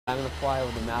I'm gonna fly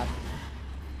over the map.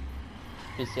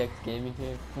 FishSeaX gaming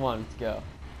here. Come on, let's go.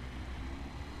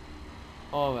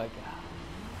 Oh my god.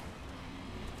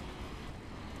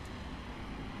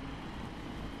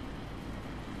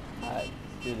 Alright,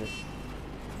 let's do this.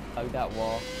 Hug that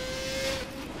wall.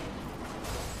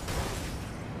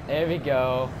 There we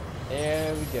go.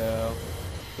 There we go.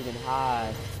 Freaking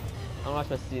high. I'm not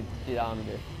supposed to see the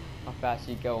speedometer. How fast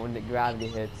you go when the gravity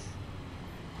hits.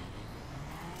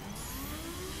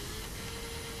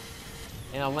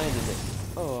 And I landed it.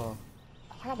 Oh.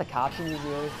 I got the cops in these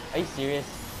really? Are you serious?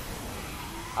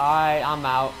 Alright, I'm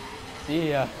out.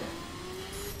 See ya.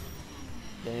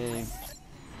 Dang.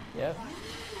 Yep.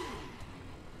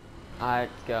 Alright,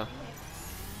 let's go.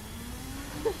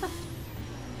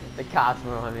 The cops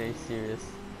were on me, are you serious?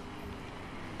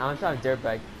 I'm trying to dirt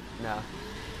bike. No.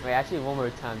 Wait, actually one more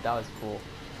time, that was cool.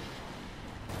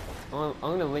 I'm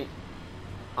gonna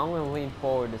lean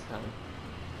forward this time.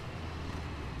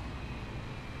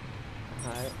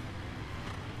 Alright.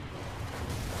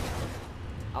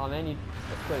 Oh man, you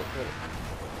quit it.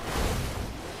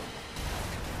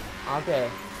 Okay.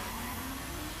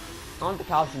 I want the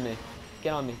cops in me.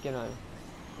 Get on me.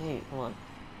 Hey, come on.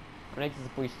 I'm next to the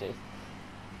police station.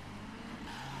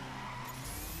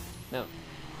 No.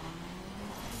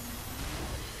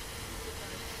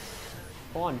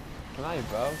 Come on. Come out here,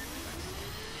 bro.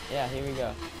 Yeah, here we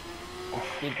go. Let's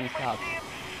get these cops.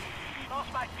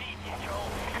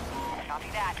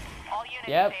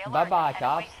 Yep, bye-bye,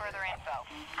 cops.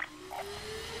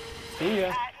 See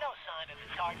ya.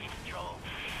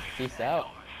 Peace out.